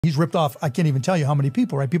He's ripped off, I can't even tell you how many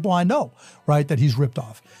people, right? People I know, right, that he's ripped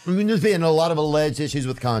off. I mean, there's been a lot of alleged issues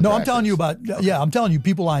with contractors. No, I'm telling you about, I'm telling you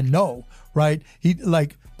people I know, right? He,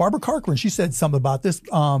 like, Barbara Corcoran, she said something about this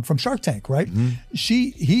from Shark Tank, right?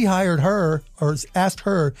 He hired her or asked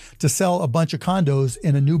her to sell a bunch of condos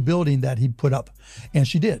in a new building that he'd put up. And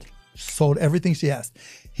she did. Sold everything she asked.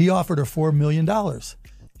 He offered her $4 million.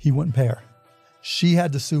 He wouldn't pay her. She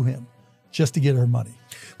had to sue him just to get her money.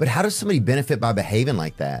 But how does somebody benefit by behaving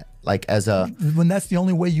like that? Like as a... When that's the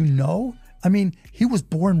only way you know? I mean, he was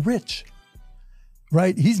born rich,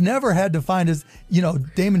 right? He's never had to find his,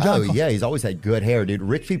 Damon John. Oh, yeah, he's always had good hair, dude.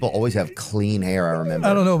 Rich people always have clean hair, I remember.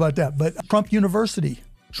 I don't know about that, but Trump University,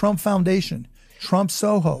 Trump Foundation, Trump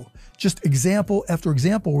Soho, just example after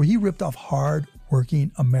example where he ripped off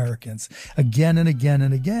hard-working Americans again and again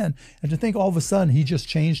and again. And to think all of a sudden he just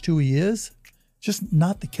changed who he is, just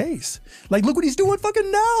not the case. Like, look what he's doing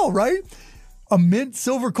fucking now, right? A mint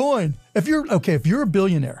silver coin. If you're a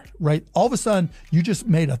billionaire, right? All of a sudden you just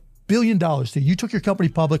made $1 billion. You took your company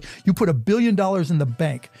public, you put $1 billion in the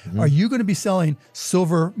bank. Are you going to be selling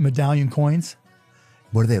silver medallion coins?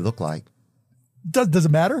 What do they look like? Does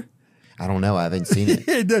it matter? I don't know. I haven't seen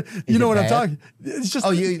it. You know what I'm talking? It's just.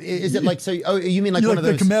 Oh, is it like so? Oh, you mean like one of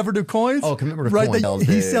those the commemorative coins? Oh, commemorative coins. Right,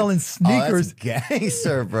 he's selling sneakers. Oh, that's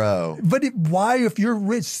gangster, bro. But why, if you're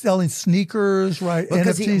rich, selling sneakers, right?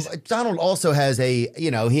 Because NFTs. Donald also has he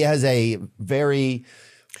has a very.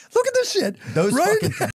 Look at this shit. Those right? fucking